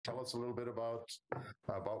tell us a little bit about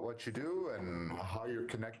what you do and how you're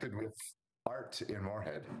connected with art in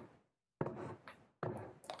Moorhead.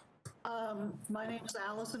 My name is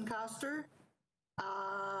Allison Koster.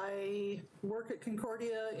 I work at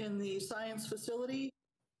Concordia in the science facility.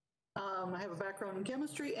 I have a background in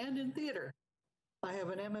chemistry and in theater. I have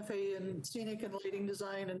an MFA in scenic and lighting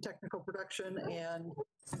design and technical production, and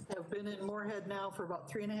have been in Moorhead now for about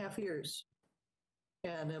 3.5 years.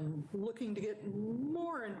 And I'm looking to get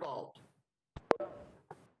more involved.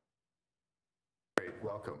 Great,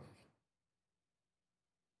 welcome.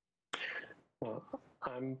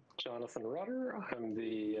 I'm Jonathan Rutter. I'm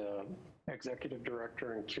the Executive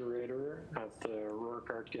Director and Curator at the Rourke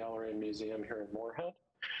Art Gallery and Museum here in Moorhead.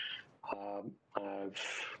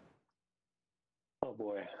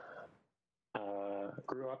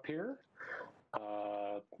 Grew up here,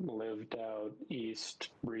 lived out east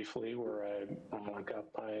briefly where I got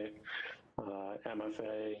my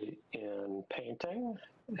MFA in painting,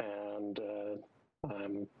 and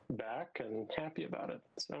I'm back and happy about it.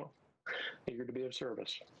 So eager to be of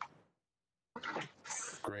service.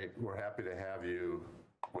 Great, we're happy to have you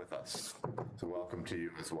with us. So welcome to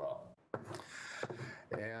you as well.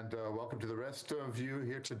 And welcome to the rest of you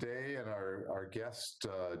here today and our guest,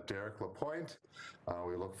 Derek Lapointe.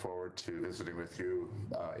 We look forward to visiting with you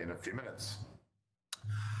in a few minutes.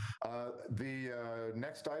 The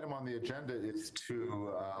next item on the agenda is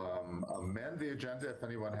to amend the agenda. If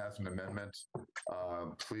anyone has an amendment,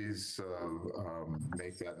 please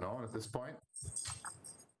make that known at this point.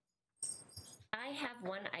 I have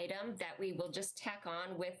one item that we will just tack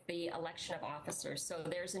on with the election of officers. So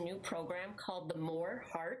there's a new program called the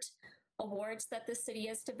Moorhead Awards that the city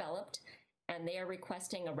has developed, and they are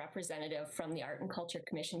requesting a representative from the Art and Culture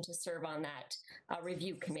Commission to serve on that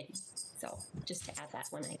review committee. So just to add that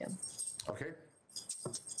one item. Okay,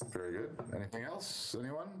 very good. Anything else,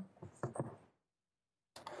 anyone?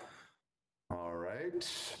 All right.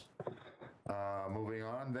 Moving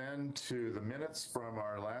on then to the minutes from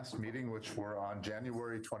our last meeting, which were on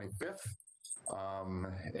January 25th.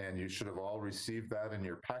 And you should have all received that in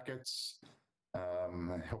your packets.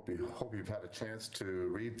 I hope you've had a chance to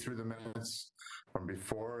read through the minutes from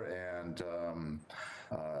before, and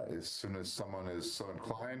as soon as someone is so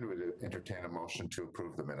inclined, we'd entertain a motion to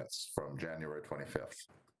approve the minutes from January 25th.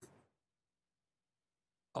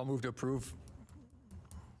 I'll move to approve.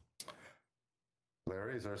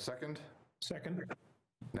 Larry, is there a second? Second.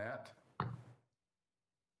 Nat?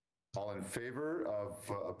 All in favor of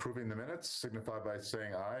approving the minutes, signify by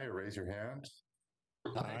saying aye or raise your hand.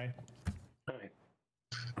 Aye. Aye.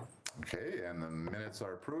 Okay, and the minutes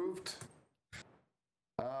are approved.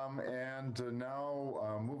 And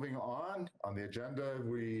now moving on the agenda,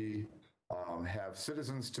 we have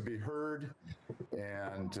citizens to be heard,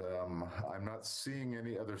 and I'm not seeing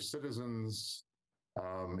any other citizens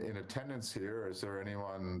in attendance here. Is there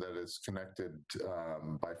anyone that is connected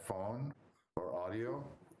by phone or audio?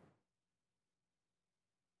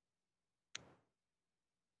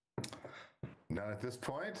 None at this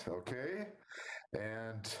point, okay.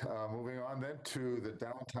 And moving on then to the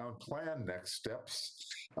downtown plan next steps.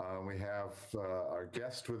 We have our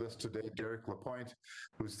guest with us today, Derek Lapointe,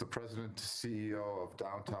 who's the president CEO of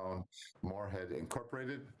Downtown Moorhead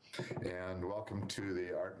Incorporated. And welcome to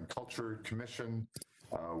the Art and Culture Commission.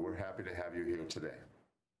 We're happy to have you here today.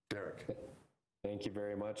 Derek. Thank you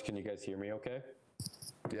very much. Can you guys hear me okay?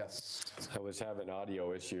 Yes. I was having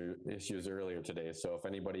audio issues earlier today, so if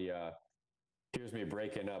anybody hears me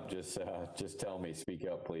breaking up, just tell me, speak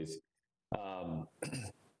up, please.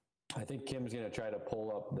 I think Kim's going to try to pull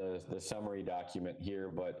up the summary document here,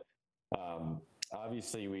 but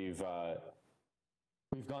obviously we've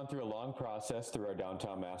gone through a long process through our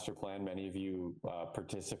downtown master plan. Many of you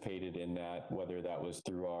participated in that, whether that was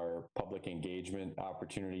through our public engagement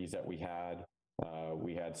opportunities that we had.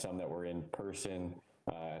 We had some that were in person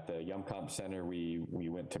at the Yumcomp Center. We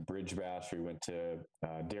went to Bridge Bash. We went to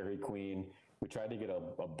Dairy Queen. We tried to get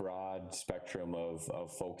a broad spectrum of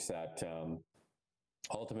folks that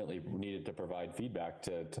ultimately needed to provide feedback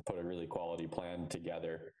to put a really quality plan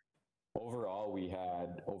together. Overall, we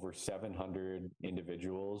had over 700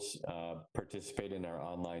 individuals participate in our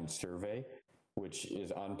online survey, which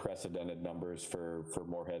is unprecedented numbers for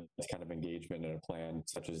Moorhead's kind of engagement in a plan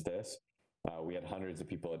such as this. We had hundreds of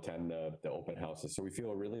people attend the open houses. So we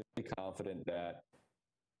feel really confident that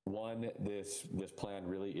one, this plan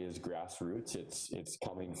really is grassroots. It's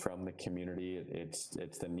coming from the community.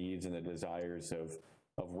 It's the needs and the desires of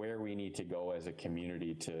where we need to go as a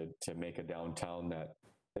community to make a downtown that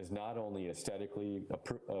is not only aesthetically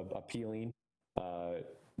appealing,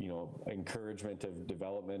 encouragement of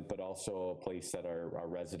development, but also a place that our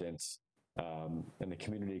residents and the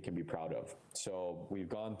community can be proud of. So we've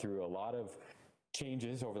gone through a lot of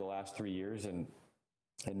changes over the last 3 years, and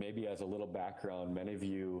maybe as a little background, many of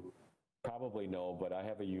you probably know, but I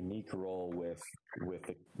have a unique role with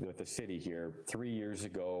the city here. 3 years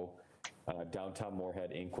ago, Downtown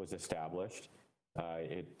Moorhead Inc. was established.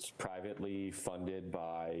 It's privately funded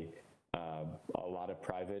by a lot of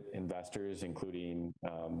private investors, including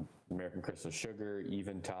American Crystal Sugar,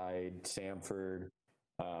 Eventide, Samford,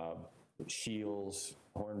 Shields,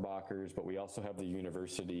 Hornbachers, but we also have the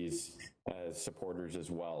universities as supporters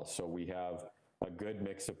as well. So we have a good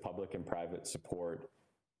mix of public and private support.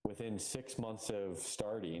 Within 6 months of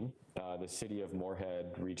starting, the city of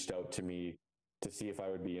Moorhead reached out to me to see if I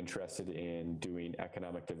would be interested in doing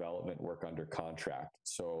economic development work under contract.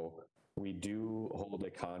 So we do hold a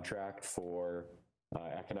contract for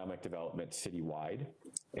economic development citywide,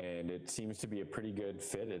 and it seems to be a pretty good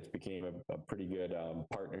fit. It became a pretty good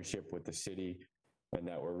partnership with the city, and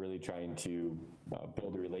that we're really trying to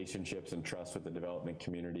build relationships and trust with the development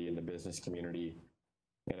community and the business community.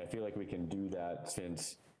 And I feel like we can do that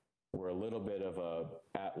since we're a little bit of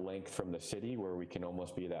at length from the city, where we can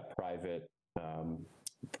almost be that private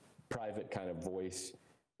kind of voice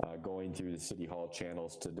going through the city hall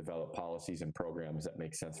channels to develop policies and programs that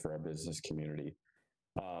make sense for our business community.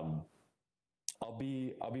 I'll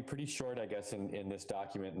be pretty short, I guess, in this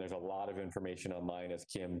document, and there's a lot of information online, as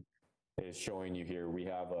Kim is showing you here. We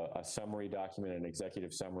have a summary document, an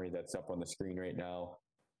executive summary that's up on the screen right now.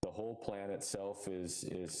 The whole plan itself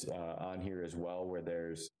is on here as well, where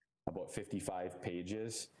there's about 55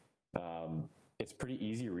 pages. It's pretty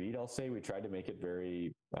easy read, I'll say. We tried to make it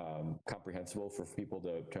very comprehensible for people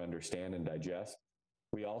to understand and digest.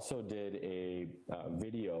 We also did a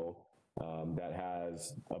video that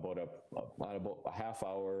has about a half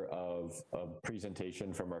hour of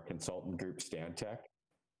presentation from our consultant group, Stantec.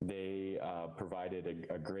 They provided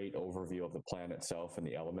a great overview of the plan itself and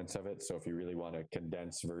the elements of it. So if you really want a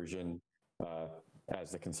condensed version,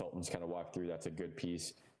 as the consultants kind of walk through, that's a good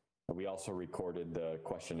piece. We also recorded the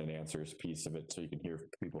question and answers piece of it, so you can hear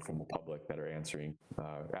people from the public that are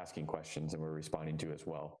asking questions, and we're responding to as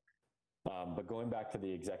well. But going back to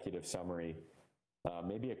the executive summary,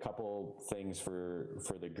 maybe a couple things for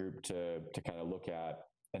the group to kind of look at,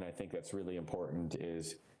 and I think that's really important,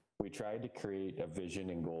 is we tried to create a vision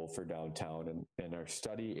and goal for downtown, and our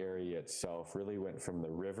study area itself really went from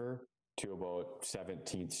the river to about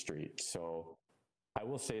 17th Street. So I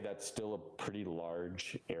will say that's still a pretty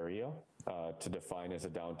large area to define as a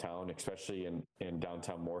downtown, especially in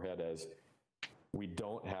downtown Moorhead, as we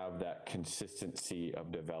don't have that consistency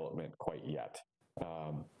of development quite yet.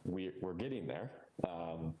 We're getting there,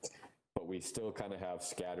 but we still kind of have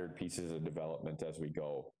scattered pieces of development as we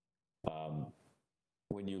go.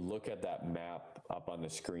 When you look at that map up on the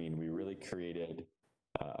screen, we really created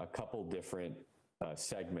a couple different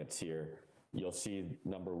segments here. You'll see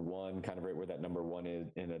number one, kind of right where that number one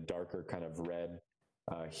is in a darker kind of red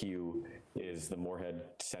hue, is the Moorhead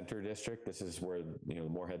Center District. This is where the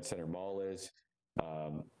Moorhead Center Mall is.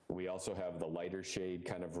 We also have the lighter shade,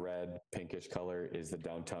 kind of red, pinkish color, is the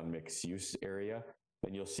downtown mixed use area.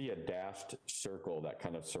 And you'll see a dashed circle that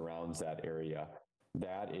kind of surrounds that area.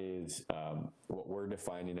 That is what we're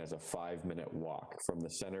defining as a 5-minute walk. From the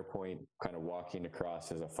center point, kind of walking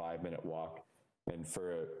across, as a 5-minute walk. And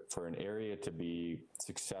for an area to be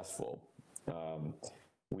successful,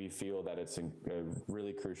 we feel that it's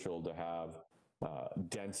really crucial to have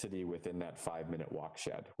density within that 5-minute walk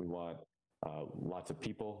shed. We want lots of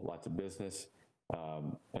people, lots of business,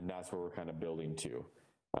 and that's where we're kind of building to.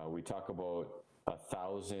 We talk about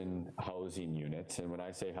 1,000 housing units, and when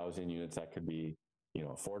I say housing units, that could be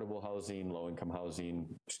affordable housing, low-income housing,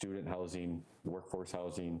 student housing, workforce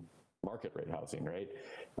housing, market rate housing, right?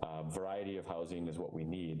 Variety of housing is what we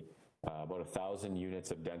need. About 1,000 units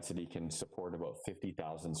of density can support about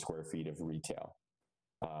 50,000 square feet of retail.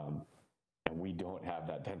 And we don't have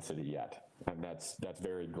that density yet. And that's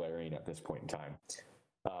very glaring at this point in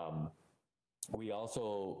time. We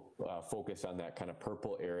also focus on that kind of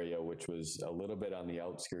purple area, which was a little bit on the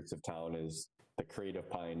outskirts of town, is the Creative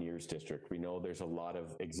Pioneers District. We know there's a lot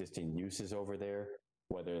of existing uses over there,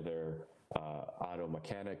 whether they're auto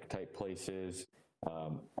mechanic type places,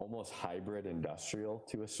 almost hybrid industrial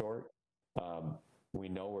to a sort. We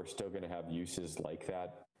know we're still going to have uses like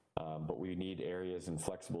that, but we need areas and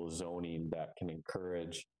flexible zoning that can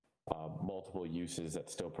encourage multiple uses that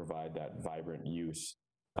still provide that vibrant use.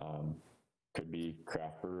 Could be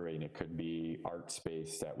craft brewing, it could be art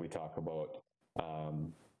space that we talk about.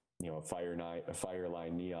 a fire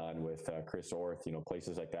line neon with Chris Orth,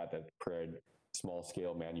 places like that provide small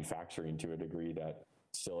scale manufacturing to a degree that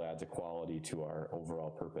still adds a quality to our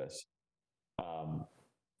overall purpose.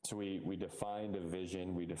 So we defined a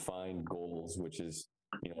vision, we defined goals, which is,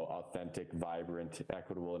 authentic, vibrant,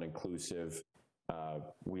 equitable, and inclusive.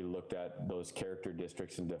 We looked at those character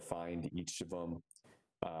districts and defined each of them.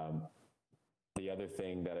 The other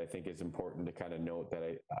thing that I think is important to kind of note that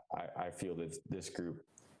I feel that this group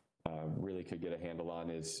really could get a handle on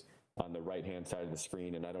is on the right-hand side of the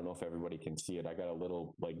screen, and I don't know if everybody can see it. I got a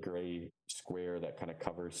little gray square that kind of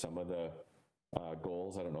covers some of the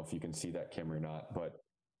goals. I don't know if you can see that, Kim, or not, but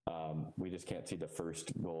we just can't see the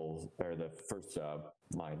first goal or the first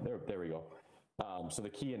line. There we go. So the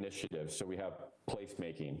key initiatives. So we have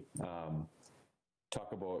placemaking.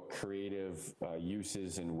 Talk about creative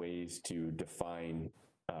uses and ways to define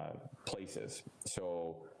places.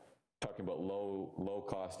 So talking about low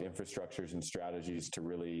cost infrastructures and strategies to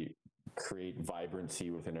really create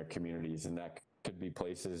vibrancy within our communities. And that could be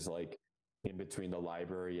places like in between the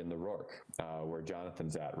library and the Rourke, where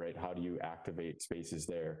Jonathan's at, right? How do you activate spaces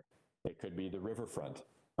there? It could be the riverfront.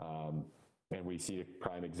 And we see a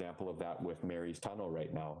prime example of that with Mary's Tunnel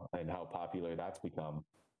right now and how popular that's become.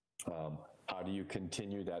 How do you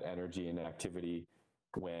continue that energy and activity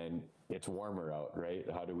when it's warmer out, right?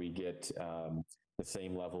 How do we get the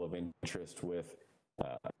same level of interest with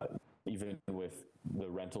even with the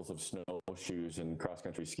rentals of snowshoes and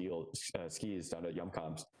cross-country skis down at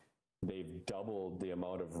Yumcoms? They've doubled the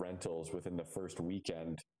amount of rentals within the first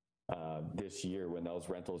weekend this year when those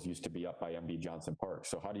rentals used to be up by MD Johnson Park.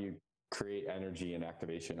 So how do you create energy and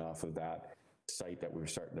activation off of that site that we're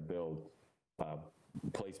starting to build?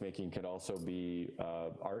 Placemaking could also be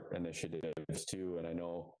art initiatives too. And I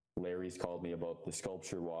know Larry's called me about the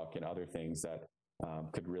sculpture walk and other things that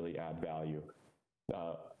could really add value.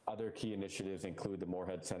 Other key initiatives include the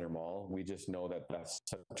Moorhead Center Mall. We just know that that's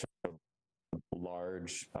such a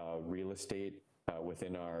large real estate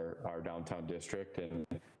within our downtown district, and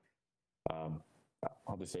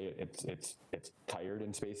I'll just say it's tired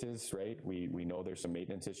in spaces, right? We know there's some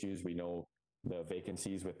maintenance issues. We know the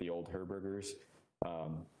vacancies with the old Herbergers.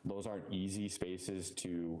 Those aren't easy spaces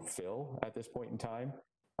to fill at this point in time,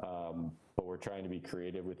 but we're trying to be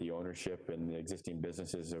creative with the ownership and the existing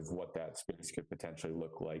businesses of what that space could potentially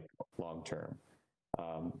look like long term.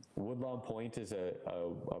 Woodlawn Point is a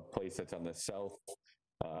place that's on the south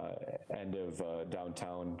end of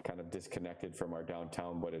downtown, kind of disconnected from our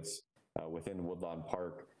downtown, but it's within Woodlawn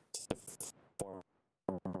Park. It's a former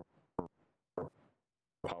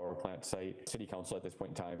power plant site. City Council at this point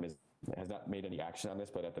in time has not made any action on this,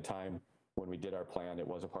 but at the time when we did our plan, it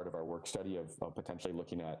was a part of our work study of potentially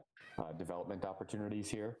looking at development opportunities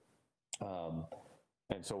here.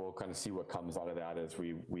 And so we'll kind of see what comes out of that as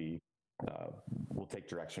we'll take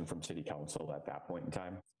direction from City Council at that point in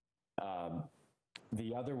time.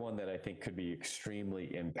 The other one that I think could be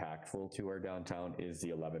extremely impactful to our downtown is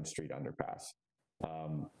the 11th Street underpass.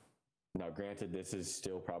 Now, granted, this is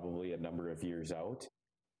still probably a number of years out,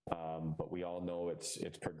 but we all know it's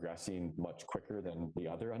progressing much quicker than the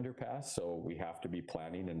other underpass, so we have to be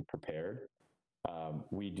planning and prepared.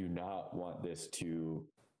 We do not want this to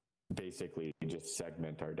basically just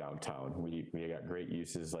segment our downtown. We got great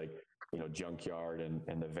uses like Junkyard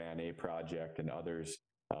and the Van A project and others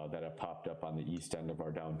that have popped up on the east end of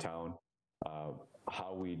our downtown.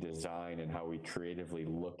 How we design and how we creatively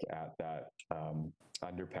look at that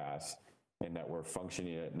underpass, and that we're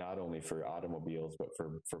functioning it not only for automobiles, but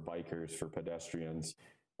for bikers, for pedestrians,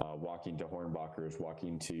 walking to Hornbachers,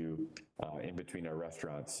 walking to in between our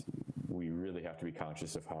restaurants. We really have to be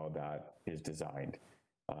conscious of how that is designed.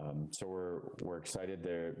 So we're excited.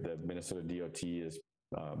 The Minnesota DOT has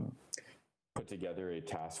put together a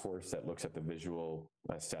task force that looks at the visual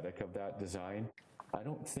aesthetic of that design. I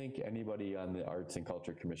don't think anybody on the Arts and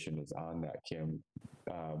Culture Commission is on that, Kim,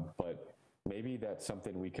 but maybe that's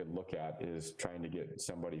something we could look at, is trying to get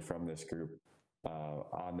somebody from this group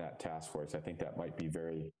on that task force. I think that might be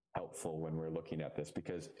very helpful when we're looking at this,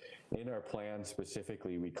 because in our plan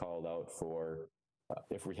specifically, we called out for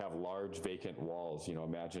if we have large vacant walls,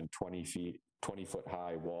 imagine 20 foot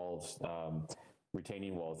high walls,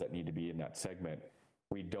 retaining walls that need to be in that segment.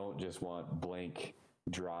 We don't just want blank,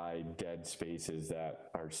 dry, dead spaces that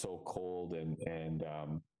are so cold and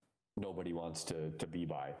nobody wants to be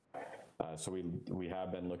by. So we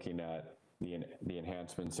have been looking at the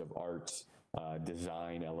enhancements of arts,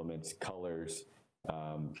 design elements, colors,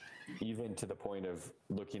 even to the point of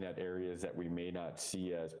looking at areas that we may not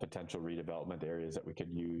see as potential redevelopment areas that we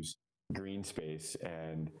could use green space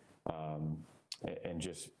and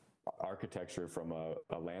just architecture from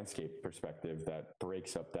a landscape perspective that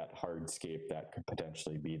breaks up that hardscape that could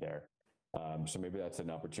potentially be there. So maybe that's an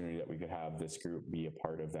opportunity that we could have this group be a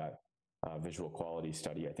part of that visual quality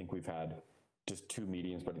study. I think we've had just 2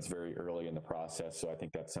 meetings, but it's very early in the process. So I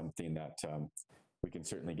think that's something that we can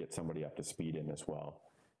certainly get somebody up to speed in as well.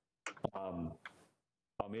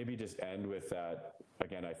 I'll maybe just end with that.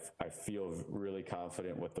 Again, I feel really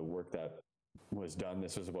confident with the work that was done.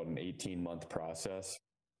 This was about an 18-month process.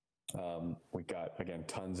 We got, again,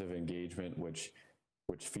 tons of engagement, which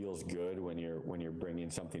feels good when you're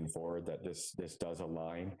bringing something forward that this does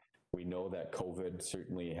align. We know that COVID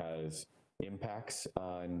certainly has impacts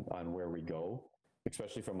on where we go,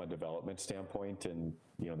 especially from a development standpoint. And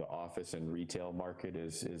the office and retail market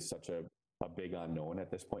is such a big unknown at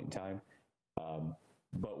this point in time.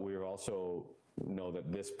 But we also know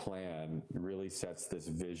that this plan really sets this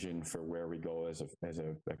vision for where we go as a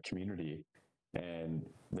community, and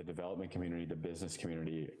the development community, the business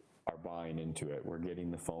community are buying into it. We're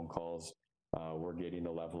getting the phone calls. We're getting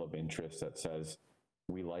the level of interest that says,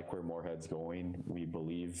 we like where Moorhead's going. We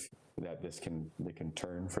believe that they can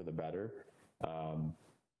turn for the better. And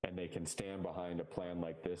they can stand behind a plan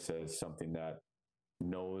like this as something that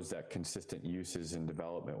knows that consistent uses and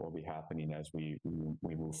development will be happening as we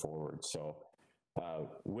move forward. So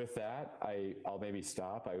with that, I'll maybe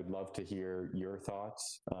stop. I would love to hear your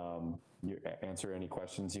thoughts, answer any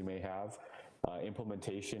questions you may have.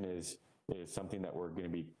 Implementation is something that we're going to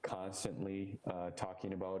be constantly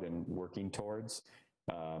talking about and working towards.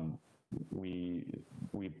 We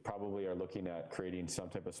probably are looking at creating some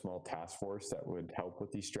type of small task force that would help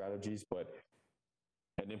with these strategies, but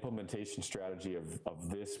an implementation strategy of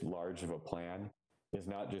this large of a plan is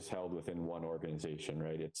not just held within one organization,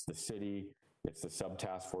 right? It's the city, it's the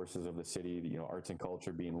sub-task forces of the city, arts and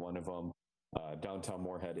culture being one of them, Downtown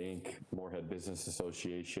Moorhead Inc., Moorhead Business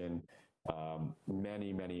Association,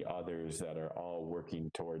 many others that are all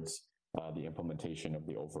working towards the implementation of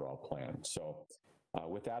the overall plan. So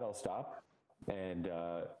with that, I'll stop and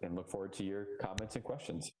look forward to your comments and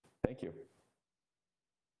questions. Thank you.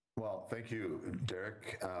 Well, thank you,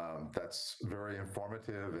 Derek. That's very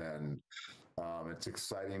informative, and it's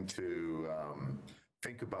exciting to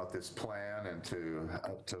think about this plan and to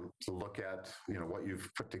look at what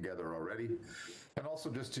you've put together already, and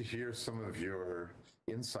also just to hear some of your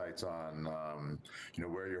insights on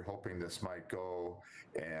where you're hoping this might go,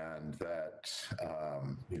 and that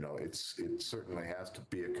it certainly has to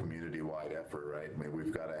be a community-wide effort, right? I mean,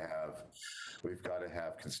 we've got to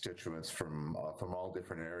have constituents from all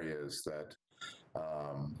different areas that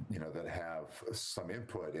that have some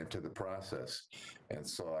input into the process, and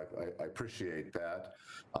so I appreciate that,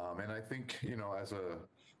 and I think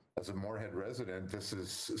as a Moorhead resident, this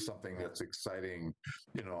is something that's exciting,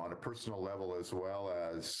 on a personal level, as well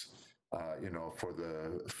as for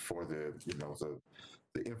the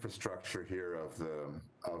infrastructure here of the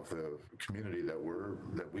community that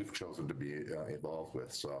we've chosen to be involved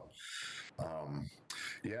with. So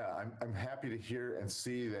yeah, I'm happy to hear and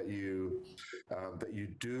see that you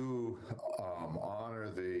do honor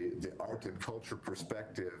the art and culture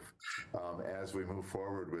perspective as we move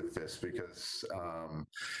forward with this, because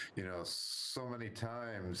so many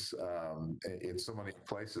times in so many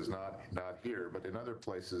places, not here, but in other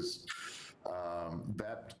places,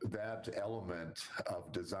 that element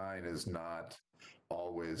of design is not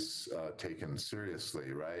always taken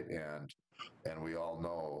seriously, right? And we all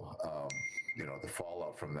know the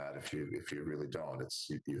fallout from that. If you really don't,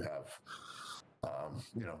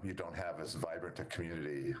 you don't have as vibrant a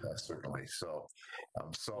community, certainly. So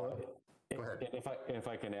go ahead. And if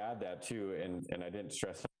I can add that too, and I didn't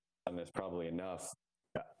stress on this probably enough,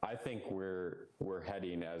 I think we're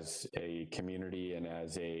heading as a community and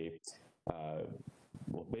as a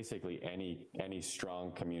basically any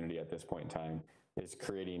strong community at this point in time is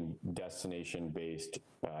creating destination-based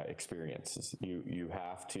experiences. You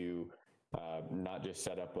have to not just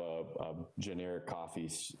set up a generic coffee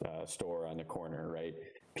store on the corner, right?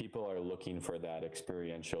 People are looking for that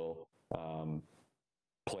experiential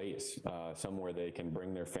place, somewhere they can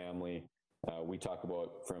bring their family. We talk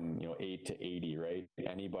about from 8 to 80, right?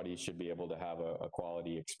 Anybody should be able to have a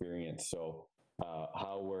quality experience. So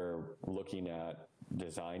how we're looking at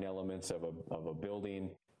design elements of a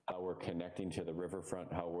building, how we're connecting to the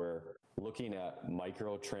riverfront, how we're looking at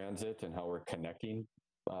micro transit and how we're connecting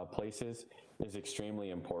places is extremely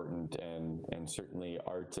important, and certainly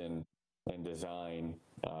art and design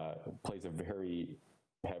plays a very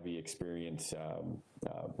heavy experience.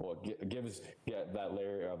 Gives that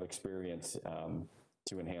layer of experience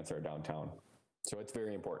to enhance our downtown. So it's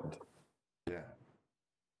very important. Yeah.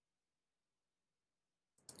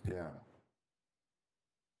 Yeah.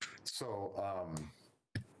 So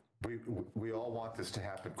we all want this to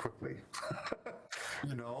happen quickly.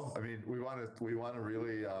 You know, I mean, we want to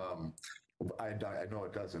really. I know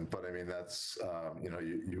it doesn't, but I mean that's you know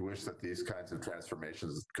you wish that these kinds of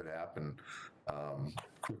transformations could happen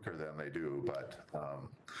quicker than they do, but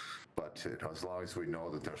you know, as long as we know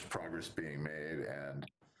that there's progress being made, and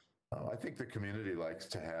I think the community likes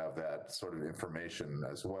to have that sort of information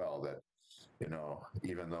as well. That you know,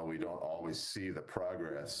 even though we don't always see the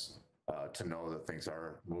progress, to know that things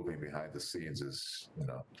are moving behind the scenes is you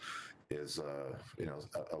know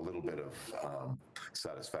a little bit of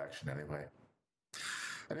satisfaction anyway.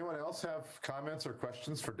 Anyone else have comments or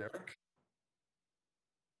questions for Derek?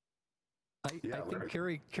 I think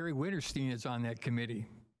Carrie Winterstein is on that committee,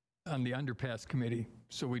 on the underpass committee.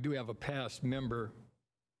 So we do have a past member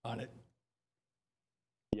on it.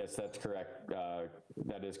 Yes, that's correct.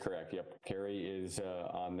 That is correct. Yep, Carrie is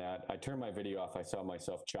on that. I turned my video off. I saw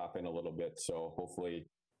myself chopping a little bit, so hopefully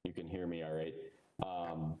you can hear me all right.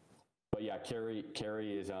 But yeah,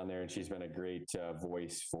 Carrie is on there, and she's been a great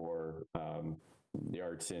voice for the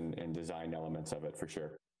arts and design elements of it for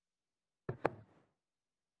sure.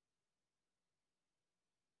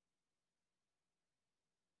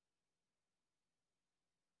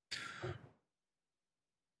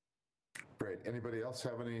 Great. Anybody else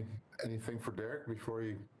have anything for Derek before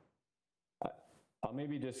you? I'll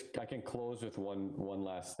maybe I can close with one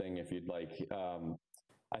last thing if you'd like.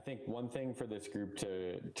 I think one thing for this group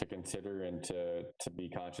to consider and to be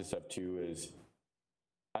conscious of too is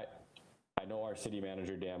I know our city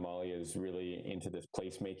manager, Dan Molly, is really into this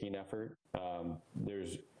placemaking effort.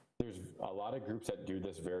 There's a lot of groups that do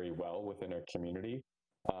this very well within our community.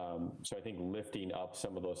 So I think lifting up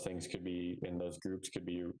some of those things in those groups could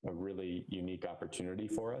be a really unique opportunity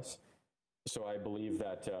for us. So I believe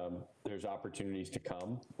that there's opportunities to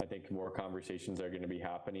come. I think more conversations are going to be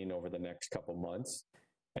happening over the next couple months.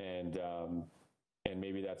 And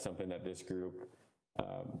maybe that's something that this group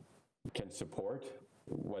can support,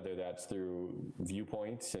 whether that's through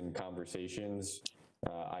viewpoints and conversations,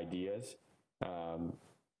 ideas.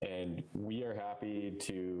 And we are happy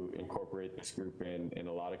to incorporate this group in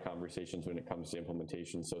a lot of conversations when it comes to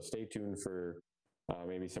implementation. So stay tuned for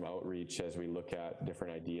maybe some outreach as we look at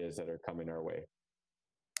different ideas that are coming our way.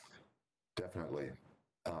 Definitely.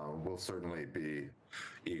 We'll certainly be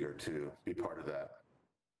eager to be part of that.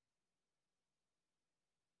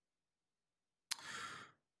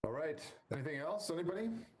 All right. Anything else? Anybody?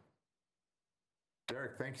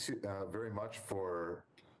 Derek, thanks very much for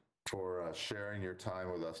sharing your time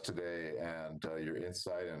with us today and your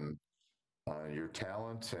insight and your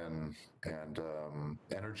talent and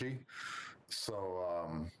energy.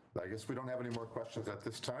 So I guess we don't have any more questions at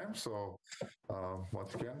this time. So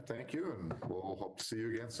once again, thank you, and we'll hope to see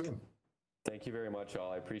you again soon. Thank you very much,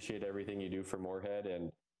 all. I appreciate everything you do for Moorhead,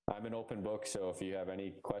 and I'm an open book. So if you have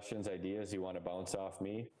any questions, ideas you want to bounce off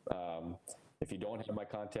me, if you don't have my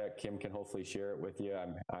contact, Kim can hopefully share it with you.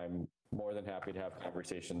 I'm more than happy to have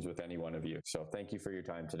conversations with any one of you. So thank you for your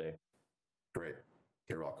time today. Great.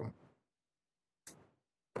 You're welcome.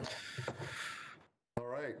 All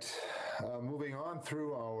right. Moving on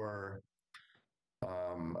through our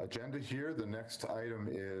agenda here, the next item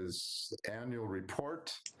is annual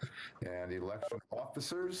report and election of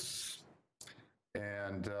officers.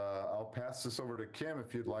 And I'll pass this over to Kim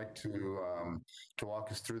if you'd like to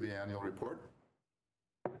walk us through the annual report.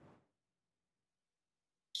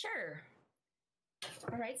 Sure.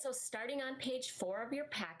 All right, so starting on page 4 of your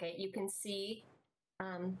packet, you can see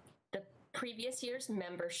the previous year's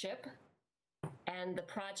membership and the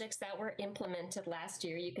projects that were implemented last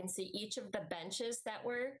year. You can see each of the benches that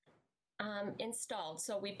were installed.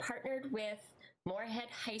 So we partnered with Moorhead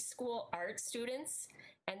High School art students,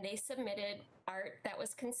 and they submitted art that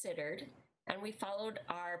was considered, and we followed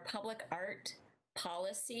our public art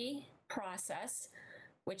policy process,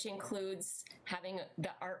 which includes having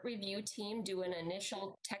the art review team do an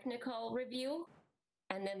initial technical review,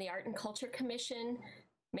 and then the Art and Culture Commission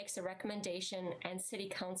makes a recommendation, and City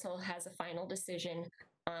Council has a final decision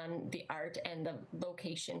on the art and the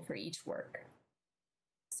location for each work.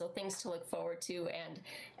 So things to look forward to, and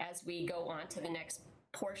as we go on to the next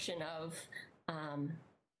portion of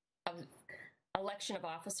election of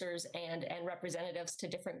officers and representatives to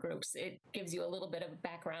different groups, it gives you a little bit of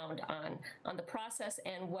background on the process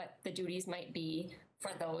and what the duties might be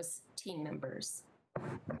for those team members.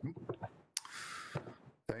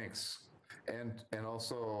 Thanks. And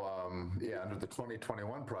also, yeah, under the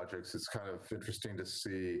 2021 projects, it's kind of interesting to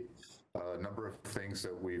see a number of things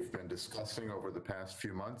that we've been discussing over the past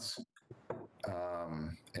few months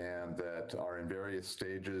and that are in various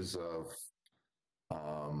stages of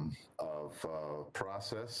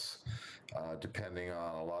process, depending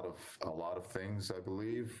on a lot of things, I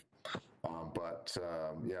believe.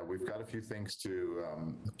 Yeah, we've got a few things to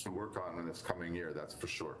work on in this coming year, that's for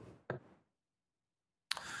sure.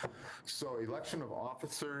 So election of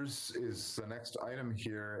officers is the next item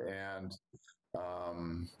here, and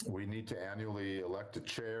we need to annually elect a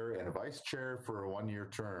chair and a vice chair for a one-year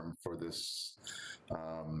term for this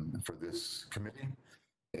committee.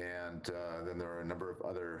 And then there are a number of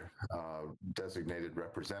other designated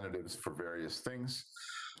representatives for various things.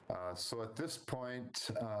 So at this point,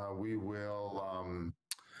 we will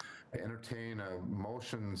entertain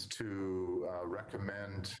motions to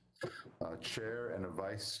recommend a chair and a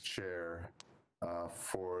vice chair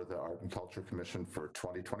for the Art and Culture Commission for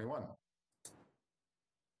 2021.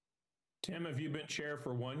 Tim, have you been chair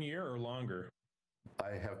for 1 year or longer?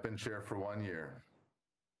 I have been chair for 1 year.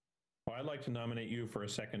 Well, I'd like to nominate you for a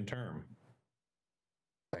second term.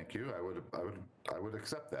 Thank you. I would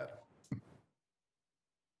accept that.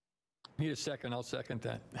 Need a second, I'll second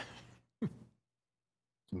that.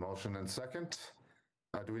 Motion and second.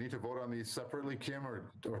 Do we need to vote on these separately, Kim,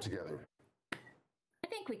 or together? I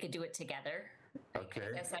think we could do it together. Okay.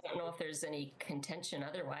 I guess I don't know if there's any contention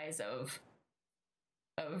otherwise of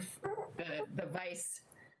the vice,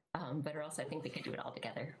 but or else I think we could do it all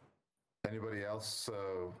together. Anybody else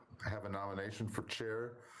have a nomination for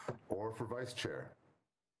chair or for vice chair?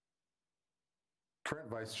 Current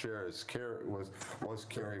vice chair is was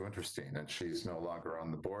Carrie Winterstein, and she's no longer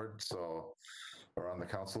on the board, or on the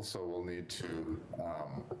council, so we'll need to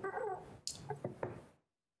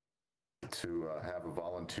have a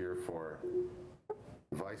volunteer for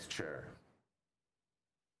vice chair.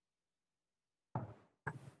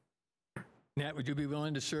 Nat, would you be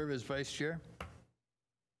willing to serve as vice chair?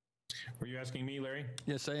 Were you asking me, Larry?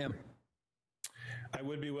 Yes, I am. I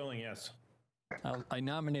would be willing, yes. I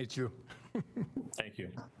nominate you. Thank you.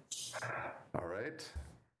 All right.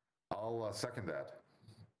 I'll second that.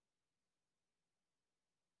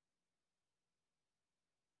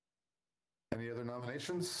 Any other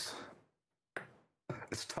nominations?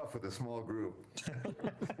 It's tough with a small group,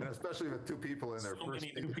 and especially with two people in their So first.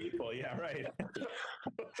 many new people, yeah, right.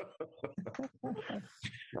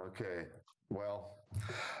 Okay, well,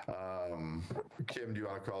 Kim, do you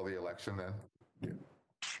want to call the election then?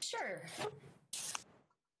 Sure.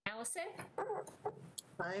 Allison?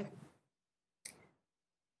 Aye.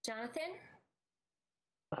 Jonathan?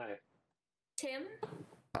 Aye. Tim?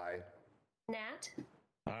 Aye. Nat?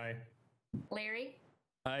 Aye. Larry?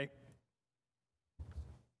 Aye.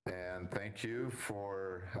 And thank you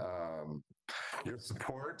for your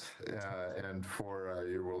support and for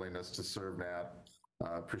your willingness to serve, Nat.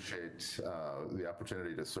 Appreciate the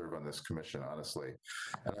opportunity to serve on this commission, honestly.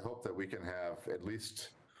 And I hope that we can have at least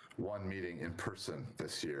one meeting in person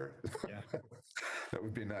this year. Yeah. That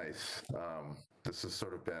would be nice. This has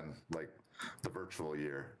sort of been like the virtual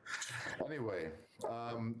year. Anyway,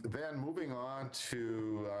 then moving on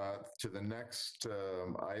to the next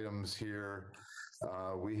items here.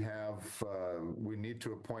 We need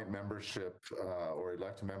to appoint membership or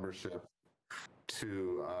elect membership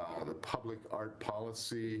to the Public Art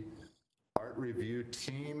Policy Art Review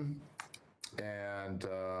Team. And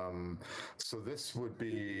so this would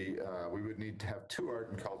be, we would need to have 2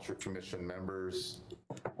 Art and Culture Commission members,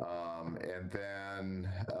 and then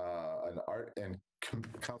an Art and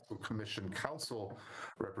Council Commission council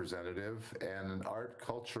representative and an art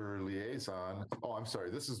culture liaison. Oh, I'm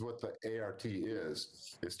sorry. This is what the ART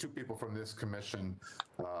is 2 people from this commission,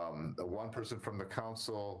 1 person from the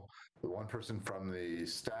council, 1 person from the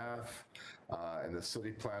staff, and the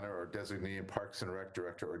city planner or designee, and Parks and Rec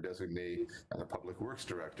director or designee, and the Public Works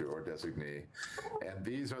director or designee. And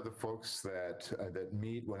these are the folks that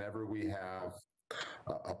meet whenever we have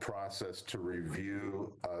a process to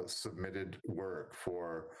review submitted work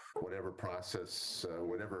for whatever process,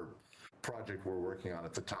 whatever project we're working on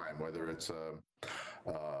at the time, whether it's a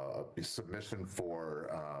submission for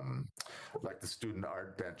like the student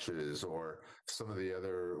art benches or some of the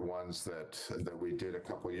other ones that we did a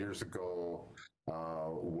couple of years ago.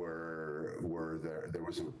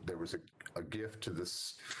 There was a gift to the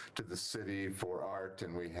city for art,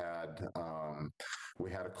 and we had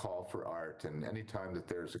a call for art. And anytime that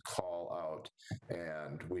there's a call out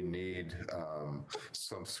and we need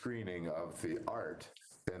some screening of the art,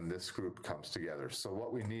 then this group comes together. So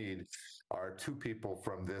what we need are 2 people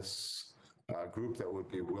from this group that would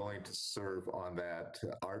be willing to serve on that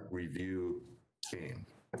art review team.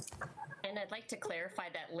 And I'd like to clarify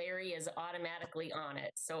that Larry is automatically on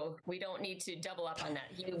it, so we don't need to double up on that.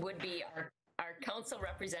 He would be our council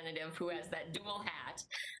representative who has that dual hat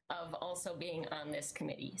of also being on this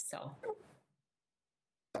committee. So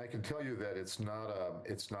I can tell you that it's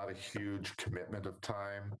not a huge commitment of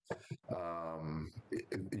time.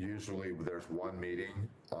 Usually there's one meeting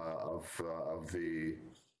of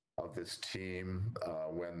this team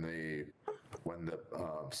when the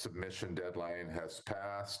submission deadline has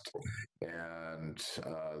passed, and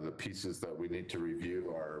the pieces that we need to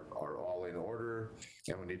review are all in order,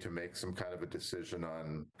 and we need to make some kind of a decision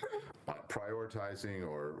on prioritizing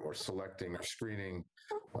or selecting or screening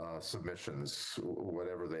submissions,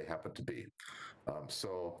 whatever they happen to be.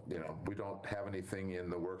 So, we don't have anything in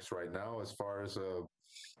the works right now as far as a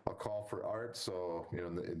call for art. So,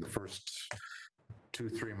 in the first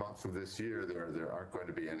 2-3 months of this year, there aren't going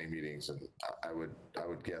to be any meetings, and I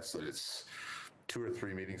would guess that it's 2 or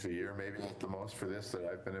 3 meetings a year, maybe at the most, for this that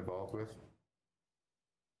I've been involved with.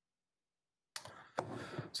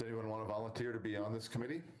 Does anyone want to volunteer to be on this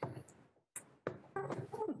committee?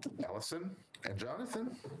 Allison and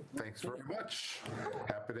Jonathan, thanks very much.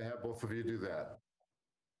 Happy to have both of you do that.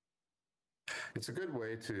 It's a good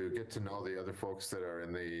way to get to know the other folks that are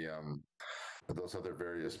in those other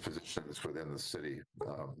various positions within the city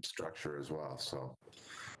structure as well. So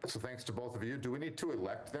thanks to both of you. Do we need to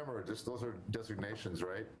elect them, or just those are designations,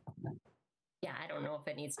 right? yeah, I don't know if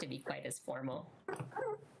it needs to be quite as formal.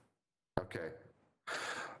 Okay.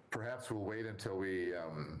 Perhaps we'll wait until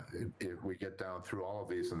if we get down through all of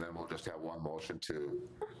these, and then we'll just have one motion to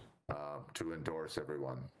endorse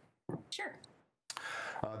everyone. Sure.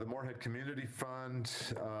 The Moorhead Community Fund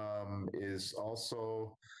is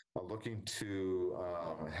also looking to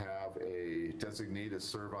have a designee to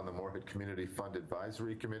serve on the Moorhead Community Fund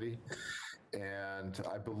Advisory Committee. And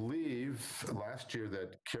I believe last year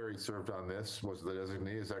that Carrie served on this, was the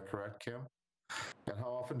designee. Is that correct, Kim? And how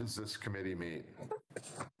often does this committee meet?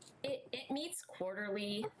 It meets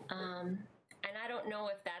quarterly. And I don't know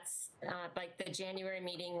if that's like the January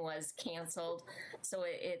meeting was canceled, so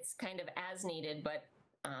it's kind of as needed, but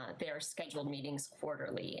there are scheduled meetings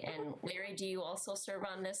quarterly. And Larry, do you also serve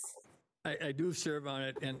on this? I do serve on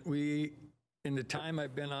it, and in the time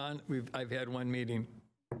I've been on, I've had one meeting.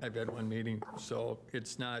 So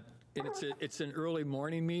it's not, it's an early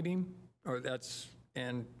morning meeting,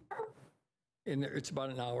 and it's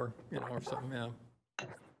about an hour, or something, yeah.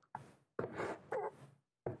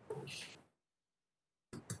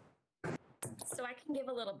 So I can give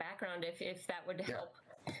a little background if that would help.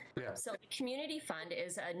 Yeah. So the community fund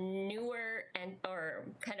is a newer or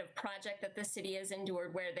kind of project that the city has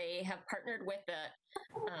endured, where they have partnered with the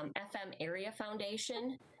FM Area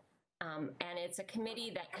Foundation. And it's a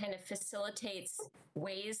committee that kind of facilitates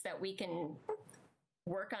ways that we can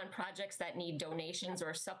work on projects that need donations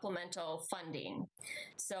or supplemental funding.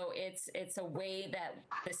 So it's a way that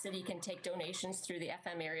the city can take donations through the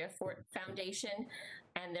FM Area Foundation.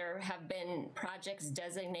 And there have been projects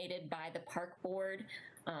designated by the park board.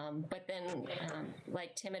 But then,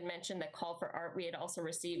 like Tim had mentioned, the call for art, we had also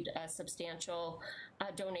received a substantial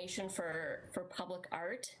donation for public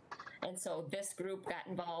art. And so this group got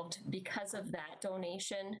involved because of that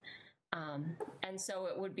donation. And so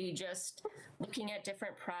it would be just looking at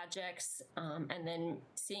different projects and then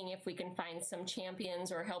seeing if we can find some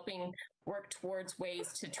champions or helping work towards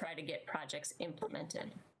ways to try to get projects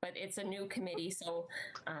implemented. But it's a new committee, so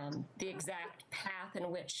the exact path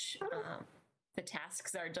in which the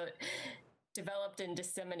tasks are developed and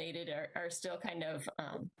disseminated are still kind of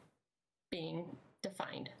being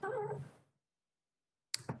defined.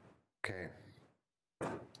 Okay.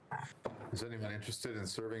 Is anyone interested in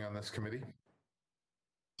serving on this committee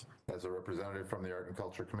as a representative from the Art and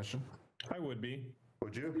Culture Commission? I would be.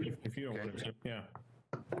 Would you? If you don't want to, yeah.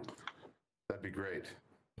 That'd be great.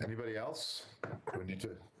 Anybody else? We need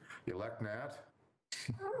to elect Nat.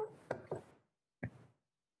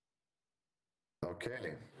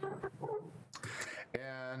 Okay.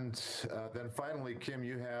 And then finally, Kim,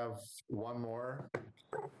 you have one more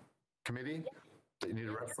committee that you need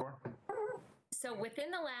a rep for? So within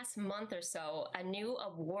the last month or so, a new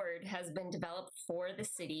award has been developed for the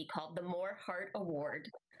city called the Moorhead Award,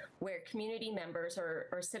 where community members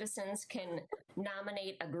or citizens can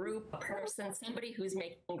nominate a group, a person, somebody who's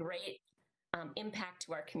making great impact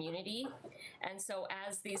to our community. And so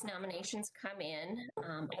as these nominations come in,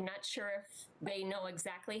 I'm not sure if they know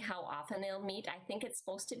exactly how often they'll meet. I think it's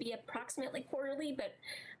supposed to be approximately quarterly, but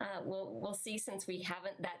we'll see, since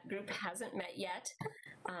that group hasn't met yet.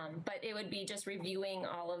 But it would be just reviewing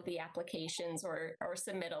all of the applications or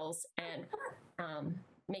submittals and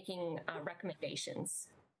making recommendations.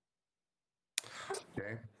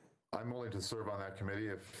 Okay. I'm willing to serve on that committee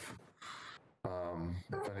if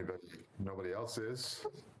nobody else is.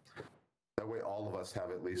 That way all of us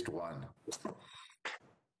have at least one.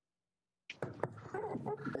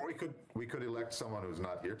 Or we could elect someone who's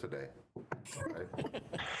not here today. Right?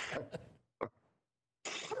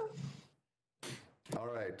 All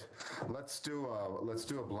right, let's do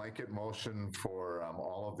a blanket motion for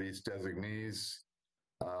all of these designees.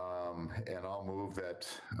 And I'll move that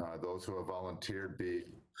those who have volunteered be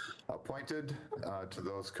appointed to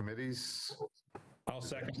those committees. I'll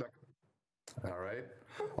second. All right.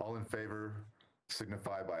 All in favor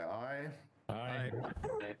signify by aye. Aye.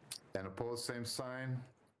 And opposed, same sign.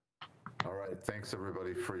 All right. Thanks,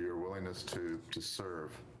 everybody, for your willingness to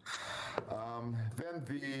serve. Then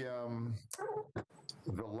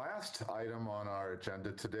the last item on our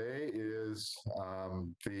agenda today is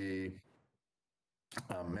the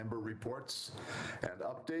member reports and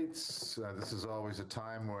updates. This is always a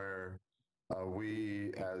time where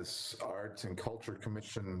we, as Arts and Culture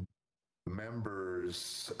Commission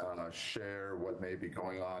members, share what may be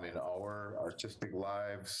going on in our artistic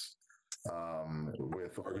lives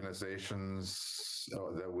with organizations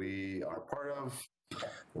that we are part of,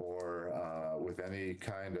 or with any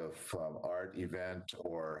kind of art event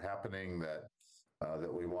or happening that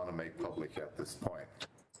we want to make public at this point.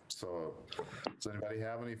 So does anybody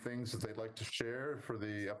have any things that they'd like to share for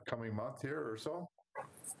the upcoming month here or so?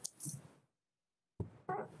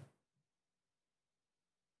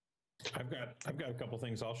 I've got a couple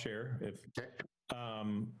things I'll share. Okay.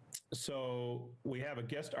 So we have a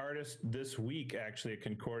guest artist this week, actually, at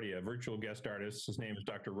Concordia, a virtual guest artist. His name is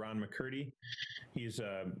Dr. Ron McCurdy. He's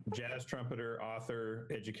a jazz trumpeter, author,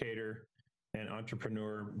 educator, and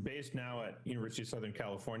entrepreneur, based now at University of Southern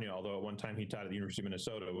California, although at one time he taught at the University of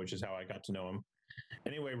Minnesota, which is how I got to know him.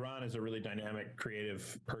 Anyway, Ron is a really dynamic,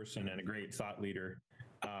 creative person and a great thought leader.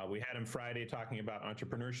 We had him Friday talking about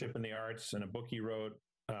entrepreneurship in the arts and a book he wrote.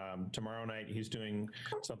 Tomorrow night, he's doing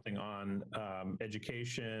something on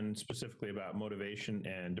education, specifically about motivation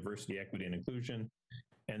and diversity, equity, and inclusion.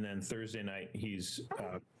 And then Thursday night, he's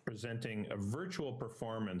presenting a virtual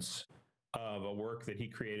performance of a work that he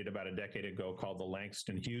created about a decade ago called the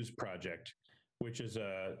Langston Hughes Project, which is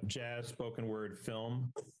a jazz spoken word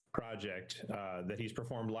film project that he's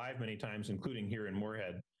performed live many times, including here in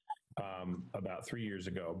Moorhead about 3 years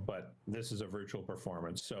ago. But this is a virtual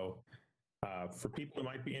performance. So for people who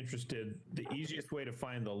might be interested, the easiest way to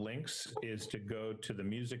find the links is to go to the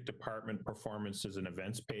music department performances and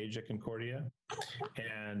events page at Concordia.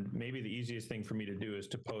 And maybe the easiest thing for me to do is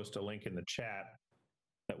to post a link in the chat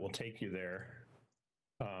that will take you there.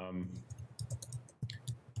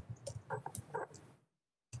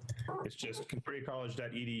 It's just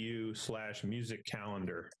concordiacollege.edu/music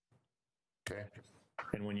calendar. Okay.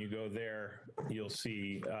 And when you go there, you'll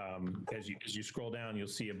see, as you scroll down, you'll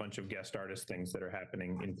see a bunch of guest artist things that are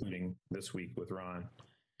happening, including this week with Ron.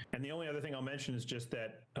 And the only other thing I'll mention is just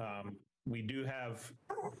that we do have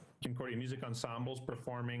Concordia Music Ensembles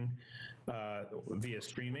performing via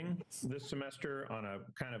streaming this semester on a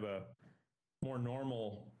kind of a more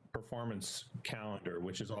normal performance calendar,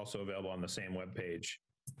 which is also available on the same webpage.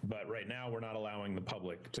 But right now, we're not allowing the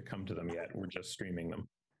public to come to them yet. We're just streaming them.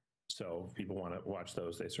 So if people want to watch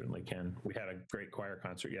those, they certainly can. We had a great choir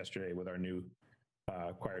concert yesterday with our new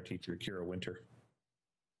choir teacher, Kira Winter.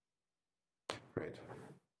 Great.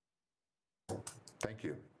 Thank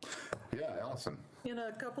you. Yeah, Allison. In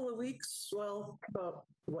a couple of weeks, well, about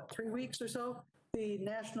 3 weeks or so, the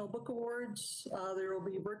National Book Awards, there will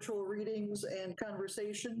be virtual readings and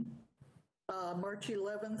conversation. March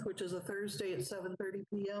 11th, which is a Thursday at 7:30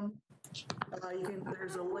 p.m.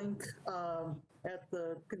 There's a link at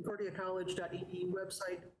the concordiacollege.edu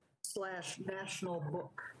website /nationalbook.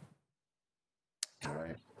 All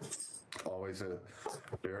right. Always a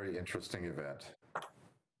very interesting event.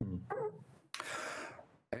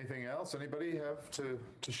 Anything else? Anybody have to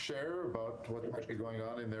share about what might be going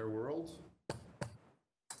on in their world?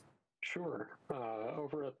 Sure.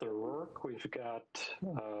 Over at the Rourke, we've got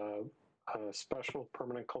a special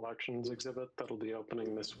permanent collections exhibit that'll be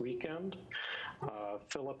opening this weekend.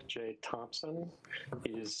 Philip J. Thompson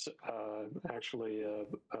is actually a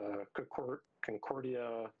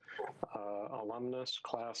Concordia alumnus,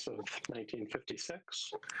 class of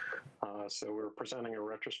 1956. So we're presenting a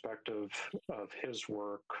retrospective of his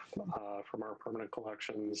work from our permanent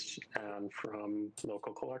collections and from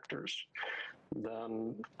local collectors.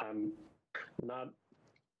 Then I'm not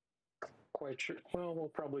quite sure. Well, we'll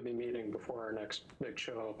probably be meeting before our next big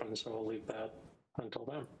show opens, so I'll leave that until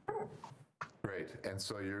then. Great. And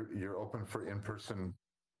so you're open for in-person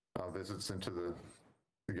visits into the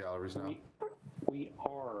galleries now? We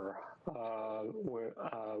are.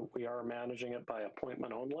 we are managing it by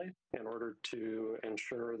appointment only in order to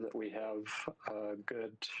ensure that we have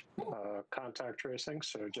good contact tracing.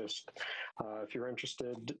 So just if you're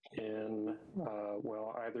interested in,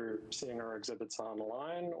 well, either seeing our exhibits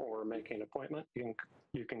online or making an appointment,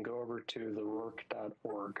 you can go over to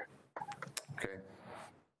therourke.org. Okay.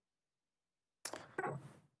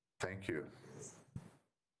 Thank you.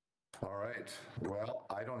 All right. Well,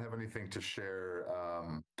 I don't have anything to share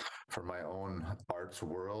for my own arts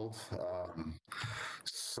world.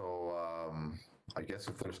 I guess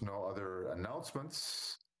if there's no other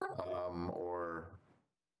announcements or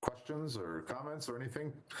questions or comments or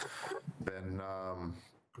anything, then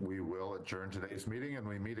we will adjourn today's meeting, and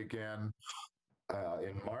we meet again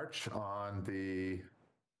in March on the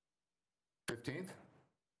 15th?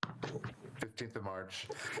 15th of March.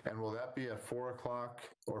 And will that be at 4 o'clock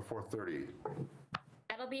or 4:30?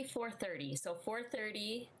 That'll be 4:30. So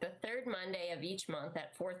 4:30, the third Monday of each month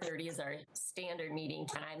at 4:30 is our standard meeting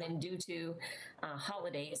time. And due to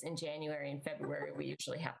holidays in January and February, we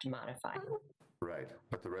usually have to modify. Right.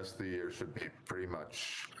 But the rest of the year should be pretty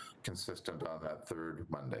much consistent on that third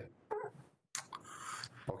Monday.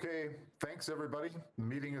 Okay. Thanks, everybody. The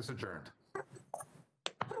meeting is adjourned.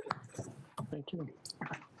 Thank you.